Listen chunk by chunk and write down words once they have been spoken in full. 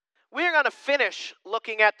We are going to finish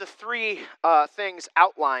looking at the three things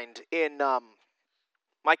outlined in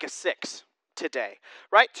Micah 6 today,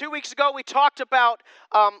 right? 2 weeks ago, we talked about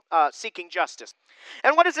seeking justice.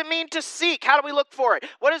 And what does it mean to seek? How do we look for it?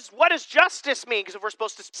 What does justice mean? Because if we're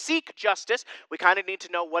supposed to seek justice, we kind of need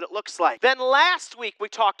to know what it looks like. Then last week, we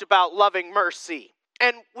talked about loving mercy.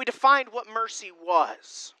 And we defined what mercy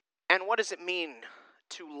was. And what does it mean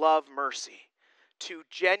to love mercy? To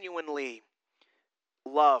genuinely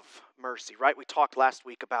love mercy, right? We talked last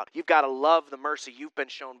week about you've got to love the mercy you've been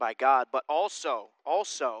shown by God, but also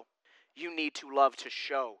you need to love to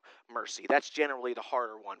show mercy. That's generally the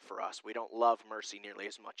harder one for us. We don't love mercy nearly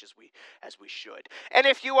as much as we should. And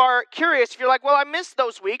if you are curious, if you're like, well, I missed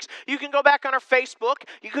those weeks, you can go back on our Facebook.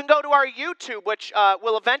 You can go to our YouTube, which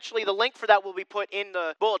will eventually, the link for that will be put in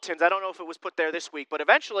the bulletins. I don't know if it was put there this week, but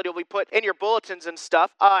eventually it'll be put in your bulletins and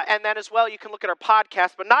stuff. And then as well, you can look at our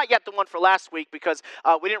podcast, but not yet the one for last week because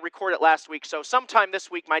we didn't record it last week. So sometime this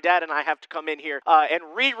week, my dad and I have to come in here and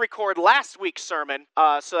re-record last week's sermon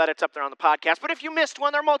so that it's up there on the podcast. But if you missed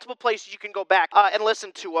one, there are multiple places you can go back and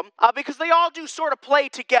listen to them because they all do sort of play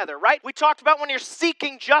together, right? We talked about when you're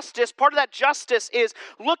seeking justice, part of that justice is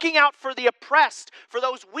looking out for the oppressed, for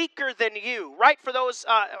those weaker than you, right? For those,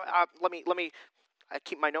 let me I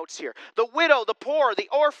keep my notes here. The widow, the poor, the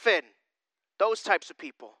orphan, those types of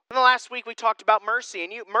people. In the last week, we talked about mercy,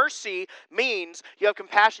 and mercy means you have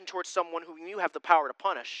compassion towards someone whom you have the power to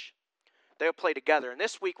punish. They'll play together. And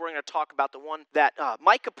this week, we're going to talk about the one that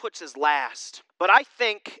Micah puts as last, but I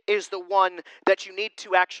think is the one that you need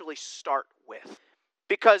to actually start with.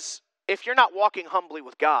 Because if you're not walking humbly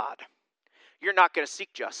with God, you're not going to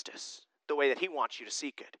seek justice the way that He wants you to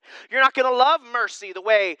seek it. You're not going to love mercy the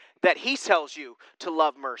way that He tells you to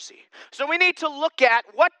love mercy. So we need to look at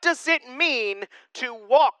what does it mean to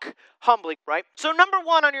walk humbly, right? So number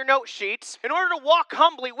one on your note sheets, in order to walk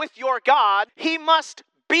humbly with your God, He must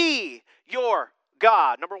be your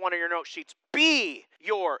God. Number one on your note sheets, He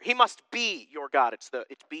must be your God. It's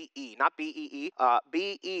B-E, not B-E-E,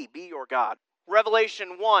 B-E, be your God.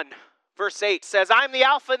 Revelation 1, verse 8 says, I am the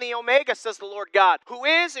Alpha and the Omega, says the Lord God, who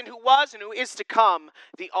is and who was and who is to come,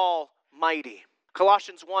 the Almighty.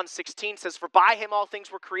 Colossians 1:16 says, for by Him all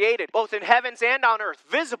things were created, both in heavens and on earth,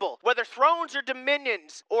 visible, whether thrones or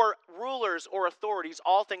dominions or rulers or authorities,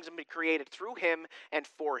 all things have been created through Him and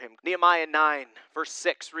for Him. Nehemiah 9, verse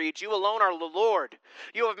 6 reads, you alone are the Lord.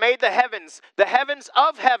 You have made the heavens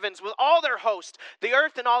of heavens with all their host, the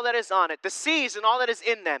earth and all that is on it, the seas and all that is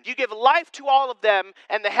in them. You give life to all of them,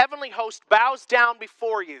 and the heavenly host bows down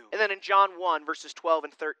before you. And then in John 1, verses 12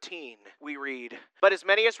 and 13, we read, but as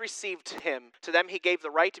many as received Him, to them He gave the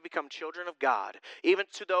right to become children of God, even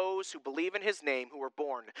to those who believe in His name, who were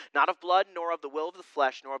born not of blood, nor of the will of the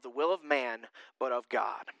flesh, nor of the will of man, but of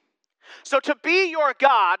God. So to be your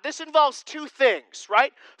God, this involves two things,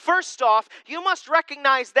 right? First off, you must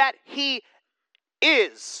recognize that He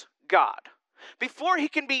is God. Before He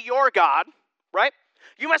can be your God, right?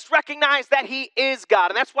 You must recognize that He is God.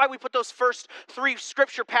 And that's why we put those first three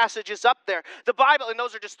scripture passages up there. The Bible, and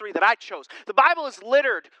those are just three that I chose. The Bible is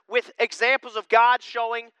littered with examples of God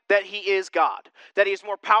showing that He is God, that He is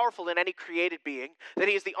more powerful than any created being, that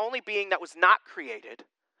He is the only being that was not created,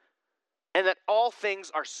 and that all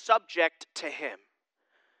things are subject to Him.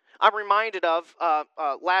 I'm reminded of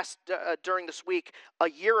during this week, a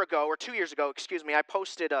year ago, or 2 years ago, I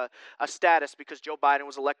posted a status because Joe Biden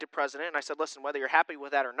was elected president, and I said, listen, whether you're happy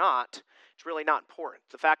with that or not, it's really not important.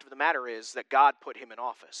 The fact of the matter is that God put him in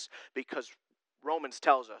office, because Romans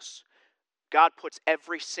tells us God puts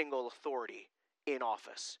every single authority in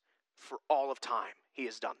office for all of time. He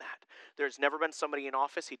has done that. There's never been somebody in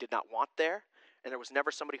office He did not want there, and there was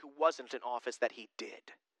never somebody who wasn't in office that He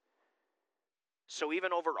did. So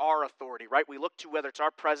even over our authority, right, we look to whether it's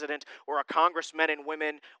our president or our congressmen and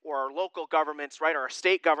women or our local governments, right, or our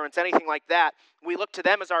state governments, anything like that, we look to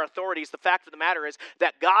them as our authorities. The fact of the matter is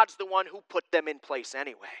that God's the one who put them in place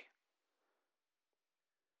anyway.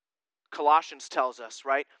 Colossians tells us,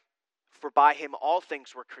 right, for by Him all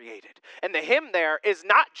things were created. And the Him there is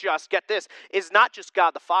not just, get this, is not just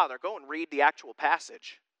God the Father. Go and read the actual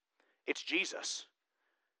passage. It's Jesus.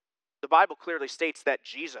 The Bible clearly states that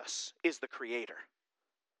Jesus is the creator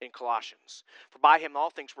in Colossians. For by Him all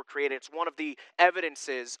things were created. It's one of the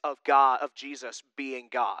evidences of God, of Jesus being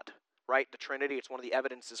God, right? The Trinity, it's one of the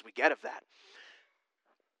evidences we get of that.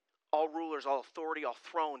 All rulers, all authority, all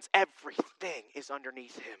thrones, everything is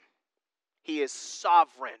underneath Him. He is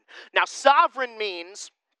sovereign. Now, sovereign means,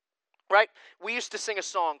 right? We used to sing a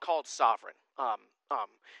song called Sovereign.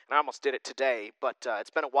 And I almost did it today, but it's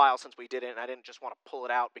been a while since we did it, and I didn't just want to pull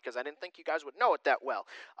it out because I didn't think you guys would know it that well,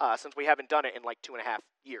 since we haven't done it in like 2.5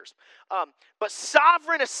 years. But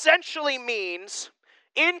sovereign essentially means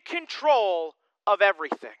in control of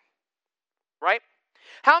everything, right?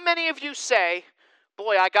 How many of you say,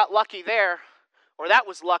 boy, I got lucky there, or that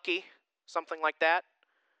was lucky, something like that?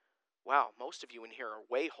 Wow, most of you in here are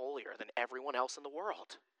way holier than everyone else in the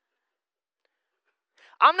world.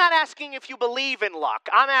 I'm not asking if you believe in luck.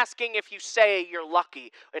 I'm asking if you say you're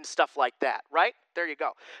lucky and stuff like that, right? There you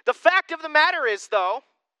go. The fact of the matter is, though,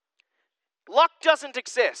 luck doesn't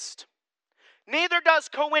exist. Neither does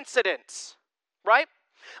coincidence, right?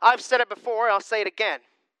 I've said it before, I'll say it again.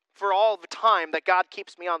 For all the time that God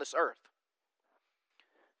keeps me on this earth,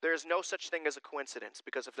 there is no such thing as a coincidence,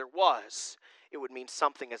 because if there was, it would mean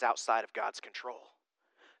something is outside of God's control.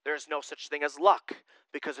 There is no such thing as luck,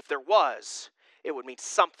 because if there was, it would mean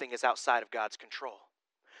something is outside of God's control.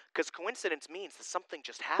 Because coincidence means that something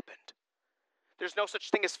just happened. There's no such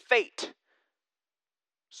thing as fate.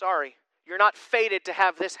 Sorry, you're not fated to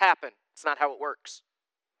have this happen. It's not how it works.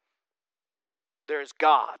 There is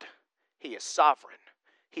God. He is sovereign.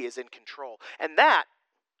 He is in control. And that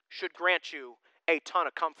should grant you a ton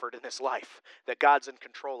of comfort in this life, that God's in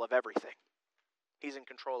control of everything. He's in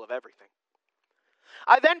control of everything.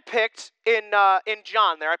 I then picked in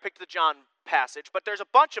John there, I picked the John passage, but there's a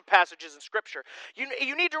bunch of passages in Scripture.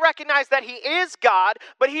 You need to recognize that He is God,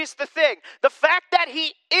 but here's the thing. The fact that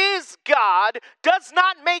He is God does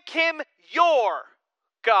not make Him your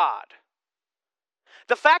God.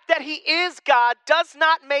 The fact that He is God does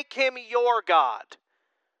not make Him your God.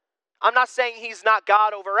 I'm not saying He's not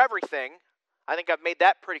God over everything. I think I've made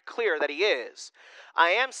that pretty clear that He is. I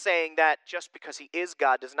am saying that just because He is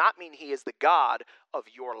God does not mean He is the God of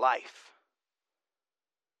your life.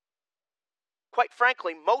 Quite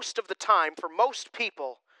frankly, most of the time, for most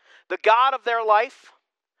people, the God of their life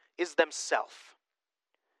is themselves.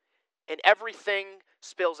 And everything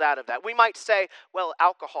spills out of that. We might say, well,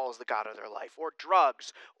 alcohol is the God of their life, or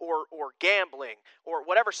drugs, or gambling, or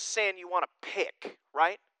whatever sin you want to pick,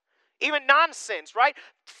 right? Even non-sins, right?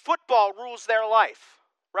 Football rules their life,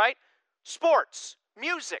 right? Sports,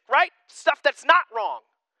 music, right? Stuff that's not wrong.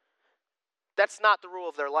 That's not the rule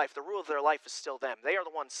of their life. The rule of their life is still them. They are the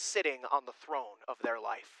ones sitting on the throne of their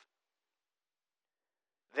life.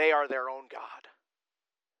 They are their own God.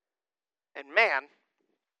 And man,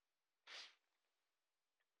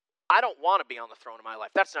 I don't want to be on the throne of my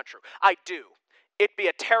life. That's not true. I do. It'd be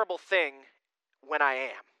a terrible thing when I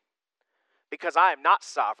am. Because I am not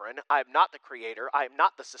sovereign. I am not the creator. I am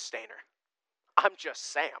not the sustainer. I'm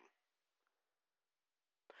just Sam.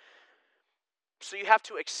 So you have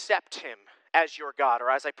to accept Him as your God, or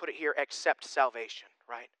as I put it here, accept salvation,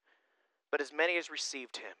 right? But as many as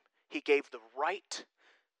received Him, He gave the right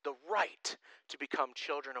to become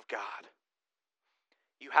children of God.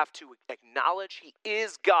 You have to acknowledge He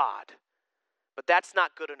is God, but that's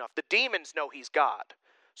not good enough. The demons know He's God.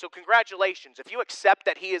 So congratulations, if you accept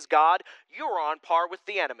that He is God, you are on par with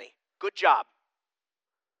the enemy. Good job.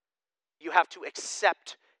 You have to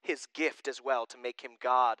accept His gift as well to make Him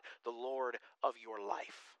God, the Lord of your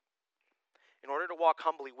life. In order to walk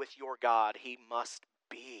humbly with your God, He must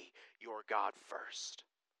be your God first.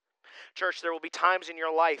 Church, there will be times in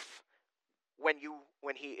your life when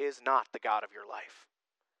He is not the God of your life.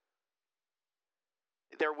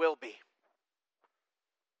 There will be.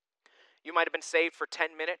 You might have been saved for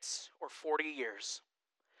 10 minutes or 40 years.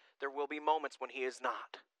 There will be moments when He is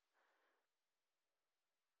not.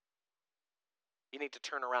 You need to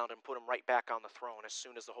turn around and put Him right back on the throne as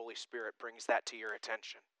soon as the Holy Spirit brings that to your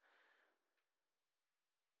attention.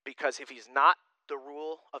 Because if He's not the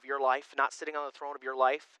rule of your life, not sitting on the throne of your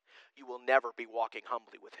life, you will never be walking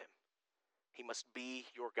humbly with Him. He must be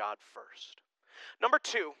your God first. Number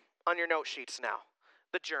 2 on your note sheets now,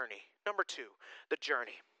 the journey. Number 2, the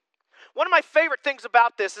journey. One of my favorite things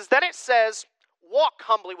about this is that it says, walk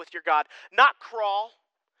humbly with your God. Not crawl,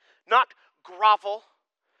 not grovel,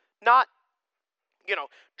 not,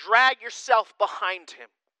 drag yourself behind Him.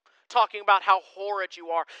 Talking about how horrid you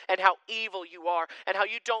are and how evil you are and how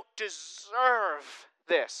you don't deserve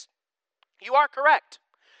this. You are correct.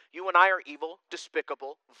 You and I are evil,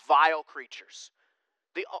 despicable, vile creatures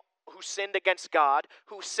who sinned against God,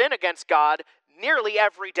 who sin against God nearly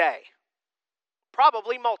every day.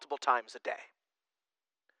 Probably multiple times a day.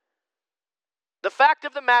 The fact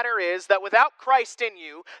of the matter is that without Christ in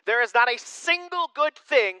you, there is not a single good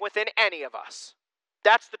thing within any of us.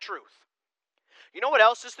 That's the truth. You know what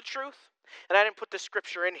else is the truth? And I didn't put this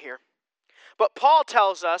scripture in here. But Paul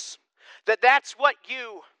tells us that that's what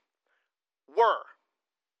you were.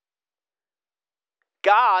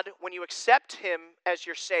 God, when you accept him as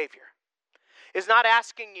your Savior, is not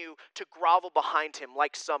asking you to grovel behind him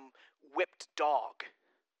like some whipped dog.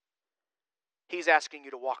 He's asking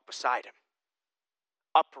you to walk beside him,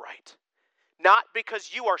 upright. Not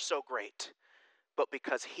because you are so great, but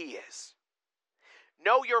because he is.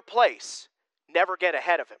 Know your place. Never get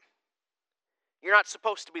ahead of him. You're not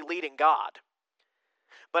supposed to be leading God.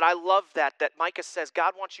 But I love that Micah says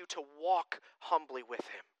God wants you to walk humbly with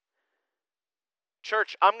him.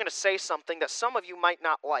 Church, I'm going to say something that some of you might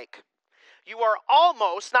not like. You are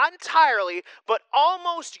almost, not entirely, but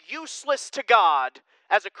almost useless to God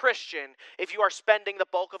as a Christian if you are spending the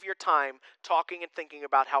bulk of your time talking and thinking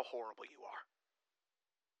about how horrible you are.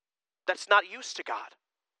 That's not use to God.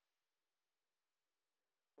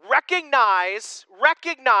 Recognize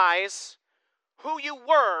who you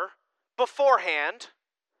were beforehand,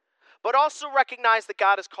 but also recognize that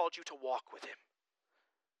God has called you to walk with him.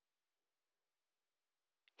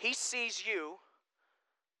 He sees you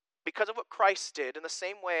because of what Christ did in the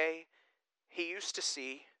same way he used to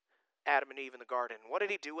see Adam and Eve in the garden. What did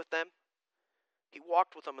he do with them? He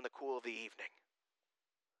walked with them in the cool of the evening.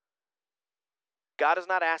 God is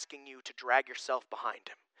not asking you to drag yourself behind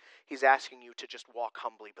him. He's asking you to just walk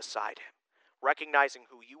humbly beside him, recognizing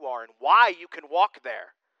who you are and why you can walk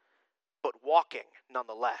there, but walking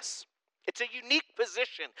nonetheless. It's a unique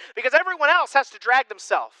position because everyone else has to drag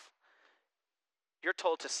themselves. You're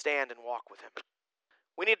told to stand and walk with him.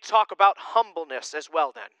 We need to talk about humbleness as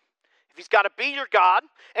well then. If he's got to be your God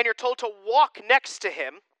and you're told to walk next to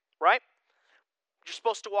him, right? You're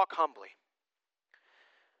supposed to walk humbly.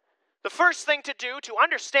 The first thing to do to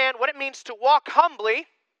understand what it means to walk humbly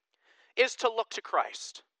is to look to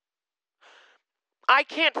Christ. I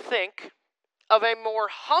can't think of a more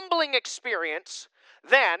humbling experience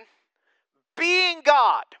than being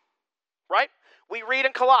God, right? We read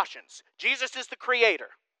in Colossians, Jesus is the creator,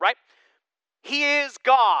 right? He is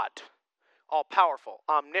God, all-powerful,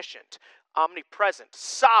 omniscient, omnipresent,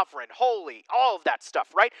 sovereign, holy, all of that stuff,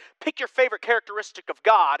 right? Pick your favorite characteristic of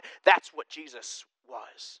God. That's what Jesus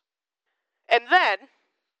was. And then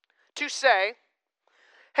to say,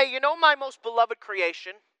 hey, you know my most beloved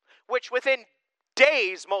creation, which within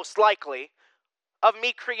days, most likely, of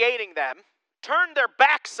me creating them, turned their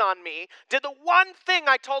backs on me, did the one thing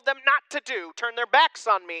I told them not to do, turn their backs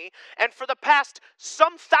on me, and for the past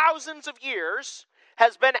some thousands of years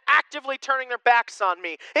has been actively turning their backs on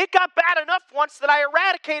me. It got bad enough once that I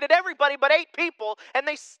eradicated everybody but 8 people, and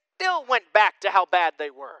they still went back to how bad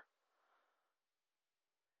they were.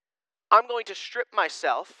 I'm going to strip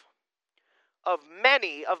myself of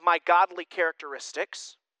many of my godly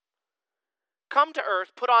characteristics, come to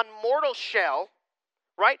earth, put on mortal shell,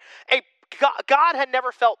 right? God had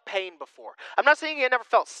never felt pain before. I'm not saying he had never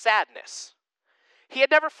felt sadness. He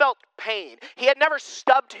had never felt pain. He had never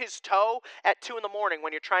stubbed his toe at 2 a.m.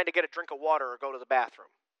 when you're trying to get a drink of water or go to the bathroom.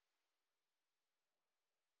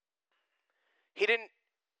 He didn't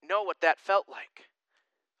know what that felt like.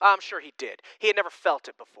 I'm sure he did. He had never felt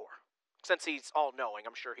it before. Since he's all-knowing,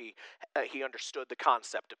 I'm sure he understood the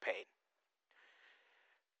concept of pain.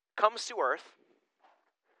 Comes to earth,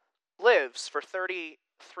 lives for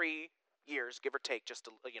 33 years, give or take, just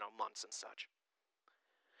months and such.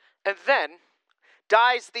 And then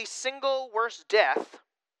dies the single worst death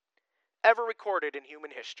ever recorded in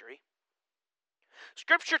human history.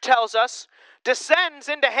 Scripture tells us, descends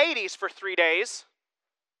into Hades for 3 days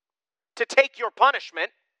to take your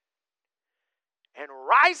punishment, and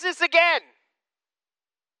rises again.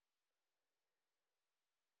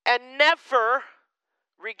 And never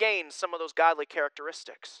regains some of those godly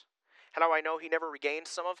characteristics. How do I know he never regained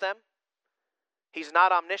some of them? He's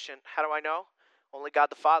not omniscient. How do I know? Only God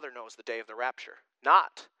the Father knows the day of the rapture.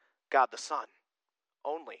 Not God the Son.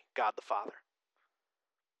 Only God the Father.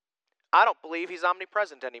 I don't believe he's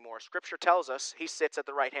omnipresent anymore. Scripture tells us he sits at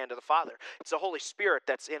the right hand of the Father. It's the Holy Spirit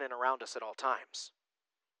that's in and around us at all times.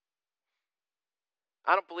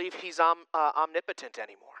 I don't believe he's omnipotent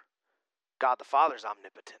anymore. God the Father's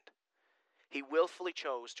omnipotent. He willfully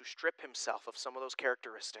chose to strip himself of some of those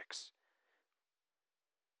characteristics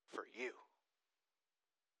for you.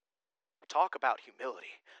 Talk about humility.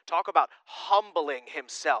 Talk about humbling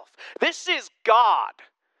himself. This is God.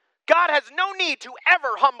 God has no need to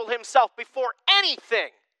ever humble himself before anything.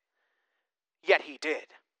 Yet he did.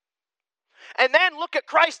 And then look at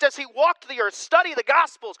Christ as he walked the earth. Study the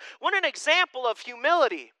Gospels. What an example of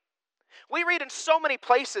humility. We read in so many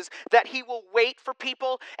places that he will wait for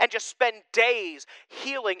people and just spend days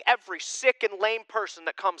healing every sick and lame person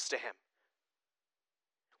that comes to him.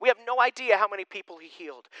 We have no idea how many people he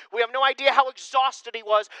healed. We have no idea how exhausted he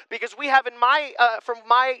was, because we have from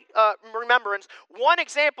my remembrance, one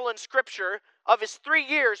example in Scripture of his 3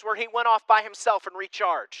 years where he went off by himself and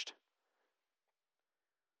recharged.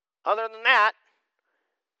 Other than that,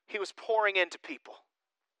 he was pouring into people.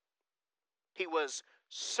 He was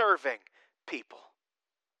serving people.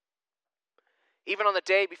 Even on the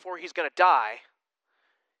day before he's going to die,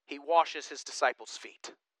 he washes his disciples'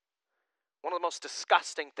 feet. One of the most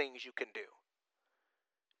disgusting things you can do.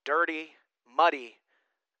 Dirty, muddy,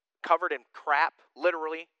 covered in crap,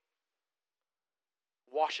 literally,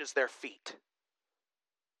 washes their feet.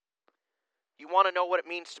 You want to know what it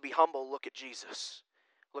means to be humble? Look at Jesus.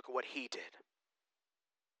 Look at what he did.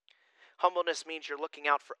 Humbleness means you're looking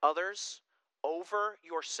out for others over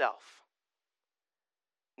yourself.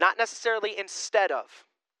 Not necessarily instead of,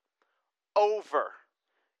 over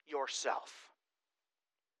yourself.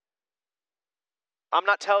 I'm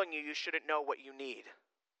not telling you shouldn't know what you need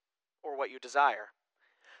or what you desire.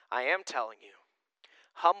 I am telling you,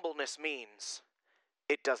 humbleness means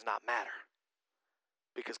it does not matter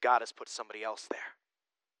because God has put somebody else there.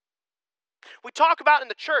 We talk about in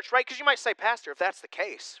the church, right? Because you might say, Pastor, if that's the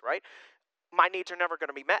case, right? My needs are never going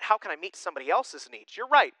to be met. How can I meet somebody else's needs? You're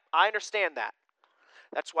right. I understand that.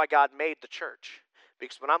 That's why God made the church.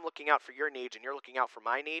 Because when I'm looking out for your needs and you're looking out for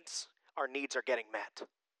my needs, our needs are getting met.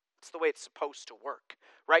 It's the way it's supposed to work,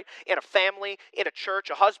 right? In a family, in a church,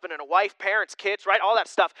 a husband and a wife, parents, kids, right? All that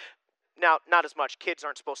stuff. Now, not as much. Kids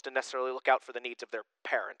aren't supposed to necessarily look out for the needs of their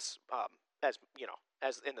parents, as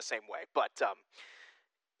in the same way. But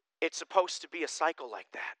it's supposed to be a cycle like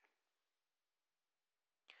that.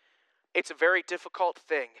 It's a very difficult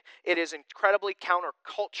thing. It is incredibly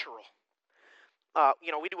countercultural.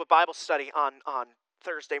 We do a Bible study on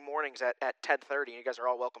Thursday mornings at 10:30, and you guys are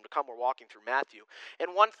all welcome to come. We're walking through Matthew.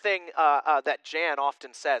 And one thing that Jan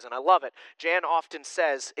often says, and I love it, Jan often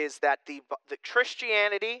says, is that the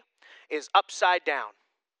Christianity is upside down,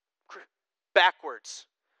 backwards.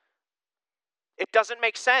 It doesn't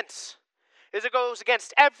make sense. It goes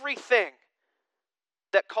against everything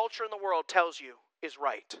that culture in the world tells you is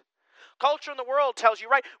right. Culture in the world tells you,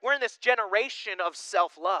 right, we're in this generation of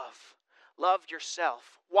self-love. Love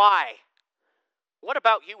yourself. Why? What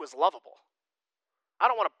about you is lovable? I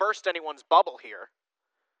don't want to burst anyone's bubble here.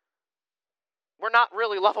 We're not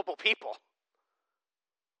really lovable people.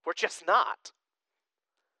 We're just not.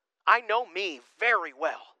 I know me very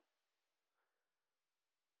well.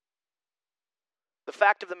 The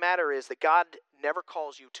fact of the matter is that God never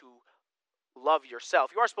calls you to love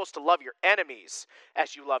yourself. You are supposed to love your enemies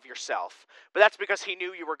as you love yourself. But that's because he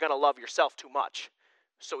knew you were going to love yourself too much.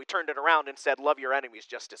 So he turned it around and said, love your enemies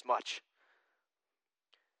just as much.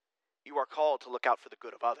 You are called to look out for the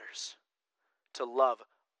good of others, to love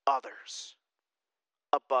others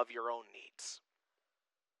above your own needs.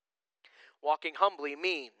 Walking humbly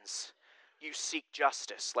means you seek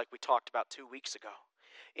justice, like we talked about 2 weeks ago.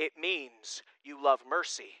 It means you love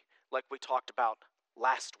mercy, like we talked about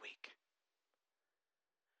last week.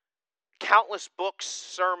 Countless books,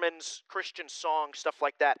 sermons, Christian songs, stuff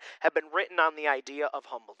like that have been written on the idea of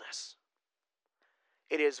humbleness.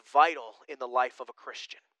 It is vital in the life of a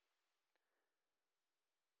Christian.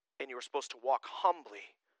 And you are supposed to walk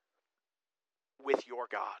humbly with your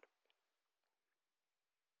God.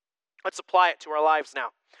 Let's apply it to our lives now.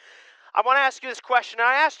 I want to ask you this question.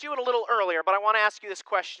 I asked you it a little earlier, but I want to ask you this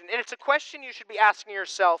question. And it's a question you should be asking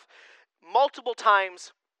yourself multiple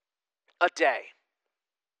times a day.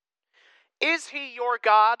 Is he your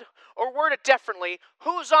God? Or word it differently,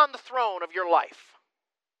 who's on the throne of your life?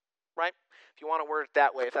 Right? If you want to word it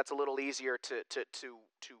that way, if that's a little easier to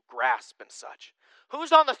grasp and such.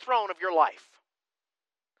 Who's on the throne of your life?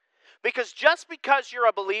 Because just because you're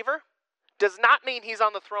a believer does not mean he's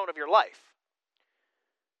on the throne of your life.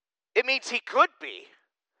 It means he could be.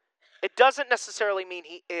 It doesn't necessarily mean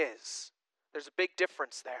he is. There's a big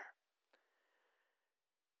difference there.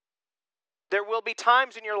 There will be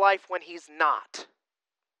times in your life when he's not.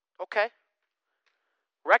 Okay?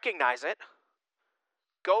 Recognize it.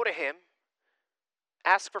 Go to him.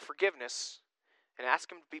 Ask for forgiveness. And ask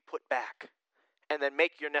him to be put back. And then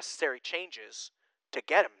make your necessary changes to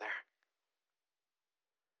get him there.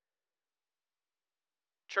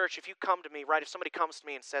 Church, if you come to me, right, if somebody comes to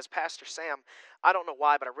me and says, Pastor Sam, I don't know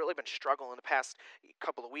why, but I've really been struggling the past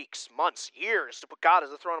couple of weeks, months, years to put God as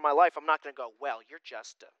the throne of my life, I'm not going to go, well, you're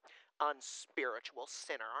just an unspiritual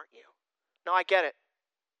sinner, aren't you? No, I get it.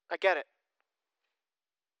 I get it.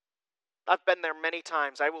 I've been there many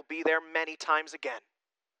times. I will be there many times again.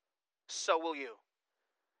 So will you.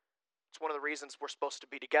 It's one of the reasons we're supposed to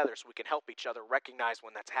be together, so we can help each other recognize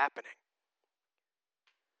when that's happening.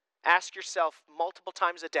 Ask yourself multiple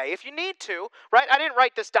times a day. If you need to, right? I didn't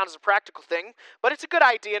write this down as a practical thing, but it's a good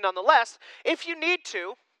idea nonetheless. If you need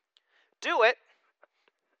to, do it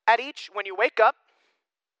when you wake up,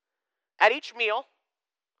 at each meal,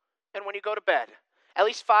 and when you go to bed. At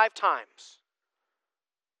least 5 times.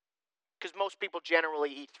 Because most people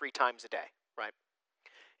generally eat 3 times a day, right?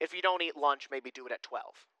 If you don't eat lunch, maybe do it at 12,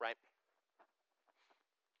 right?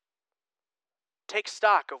 Take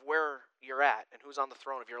stock of where you're at and who's on the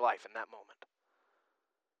throne of your life in that moment.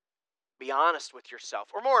 Be honest with yourself.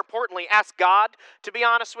 Or more importantly, ask God to be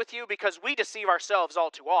honest with you, because we deceive ourselves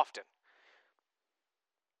all too often.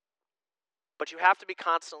 But you have to be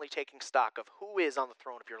constantly taking stock of who is on the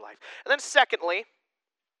throne of your life. And then secondly,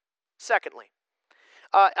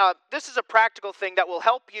 this is a practical thing that will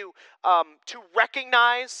help you to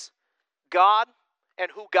recognize God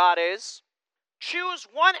and who God is. Choose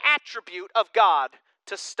one attribute of God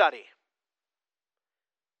to study.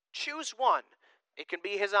 Choose one. It can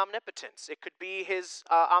be His omnipotence. It could be His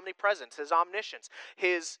omnipresence, His omniscience,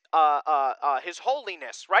 His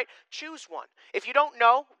holiness, right? Choose one. If you don't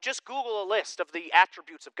know, just Google a list of the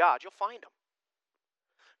attributes of God. You'll find them.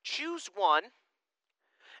 Choose one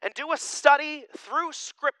and do a study through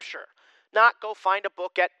Scripture. Not go find a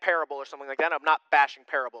book at Parable or something like that. I'm not bashing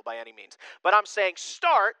Parable by any means. But I'm saying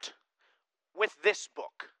start with this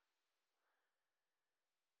book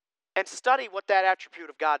and study what that attribute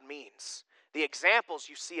of God means, the examples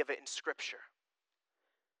you see of it in Scripture.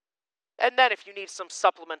 And then if you need some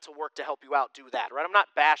supplemental work to help you out, do that, right? I'm not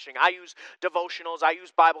bashing. I use devotionals, I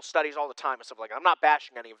use Bible studies all the time and stuff like that. I'm not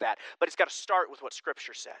bashing any of that, but it's got to start with what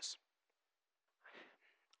Scripture says.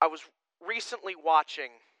 I was recently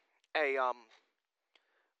watching it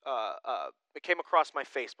came across my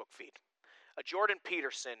Facebook feed, a Jordan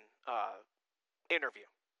Peterson interview.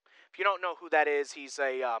 If you don't know who that is, he's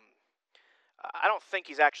I don't think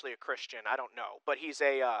he's actually a Christian. I don't know. But he's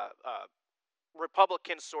a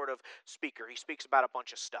Republican sort of speaker. He speaks about a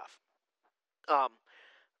bunch of stuff.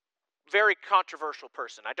 Very controversial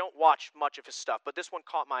person. I don't watch much of his stuff, but this one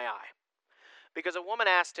caught my eye. Because a woman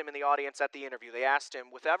asked him in the audience at the interview, they asked him,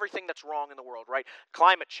 with everything that's wrong in the world, right?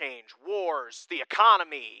 Climate change, wars, the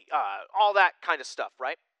economy, all that kind of stuff,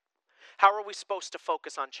 right? How are we supposed to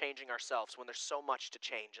focus on changing ourselves when there's so much to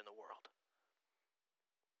change in the world?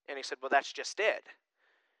 And he said, well, that's just it.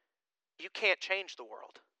 You can't change the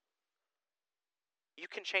world. You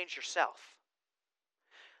can change yourself.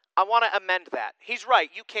 I want to amend that. He's right,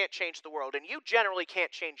 you can't change the world, and you generally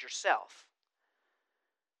can't change yourself.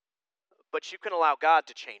 But you can allow God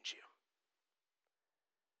to change you.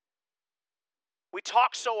 We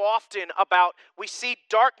talk so often about, we see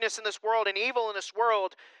darkness in this world and evil in this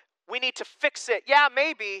world. We need to fix it. Yeah,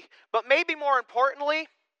 maybe, but maybe more importantly,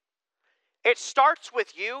 it starts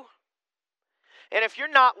with you. And if you're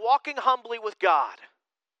not walking humbly with God,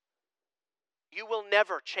 you will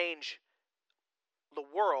never change the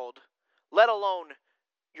world, let alone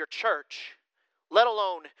your church, let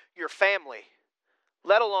alone your family,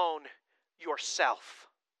 let alone yourself.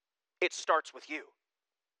 It starts with you.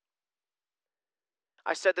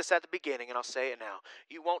 I said this at the beginning, and I'll say it now.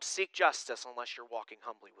 You won't seek justice unless you're walking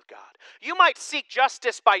humbly with God. You might seek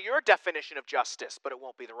justice by your definition of justice, but it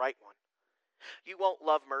won't be the right one. You won't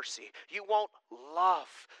love mercy. You won't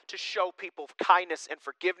love to show people kindness and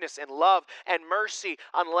forgiveness and love and mercy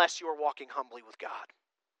unless you are walking humbly with God.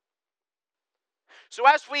 So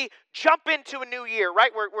as we jump into a new year,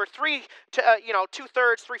 right? We're 2/3,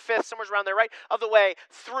 3/5, somewhere around there, right, of the way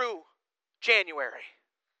through January.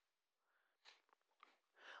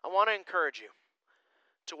 I want to encourage you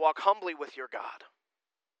to walk humbly with your God,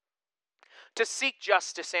 to seek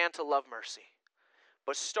justice and to love mercy.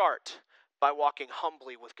 But start by walking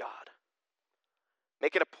humbly with God.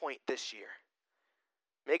 Make it a point this year.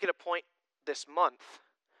 Make it a point this month.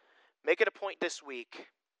 Make it a point this week.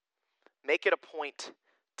 Make it a point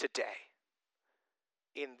today.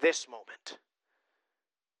 In this moment.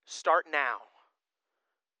 Start now.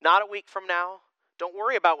 Not a week from now. Don't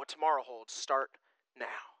worry about what tomorrow holds. Start now.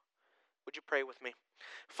 Would you pray with me?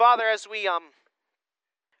 Father, as we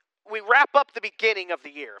wrap up the beginning of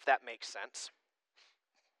the year, if that makes sense,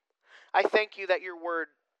 I thank you that your word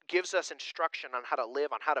gives us instruction on how to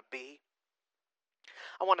live, on how to be.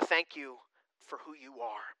 I want to thank you for who you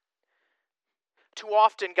are. Too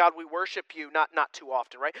often, God, we worship you, not too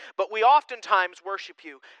often, right? But we oftentimes worship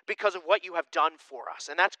you because of what you have done for us,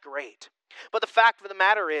 and that's great. But the fact of the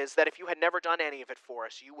matter is that if you had never done any of it for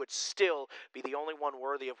us, you would still be the only one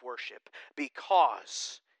worthy of worship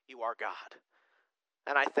because you are God.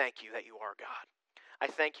 And I thank you that you are God. I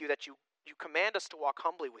thank you that you command us to walk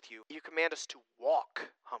humbly with you. You command us to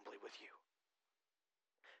walk humbly with you.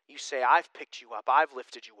 You say, I've picked you up, I've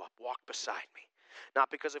lifted you up, walk beside me. Not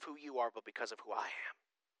because of who you are, but because of who I am.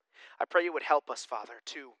 I pray you would help us, Father,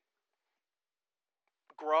 to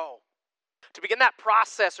grow, to begin that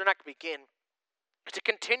process, or not to begin, to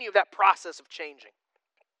continue that process of changing,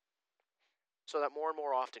 so that more and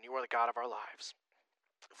more often you are the God of our lives.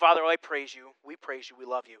 Father, I praise you. We praise you. We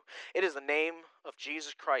love you. It is the name of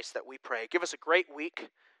Jesus Christ that we pray. Give us a great week,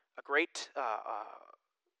 a great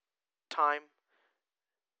time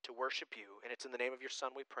to worship you. And it's in the name of your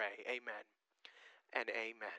Son we pray. Amen and amen.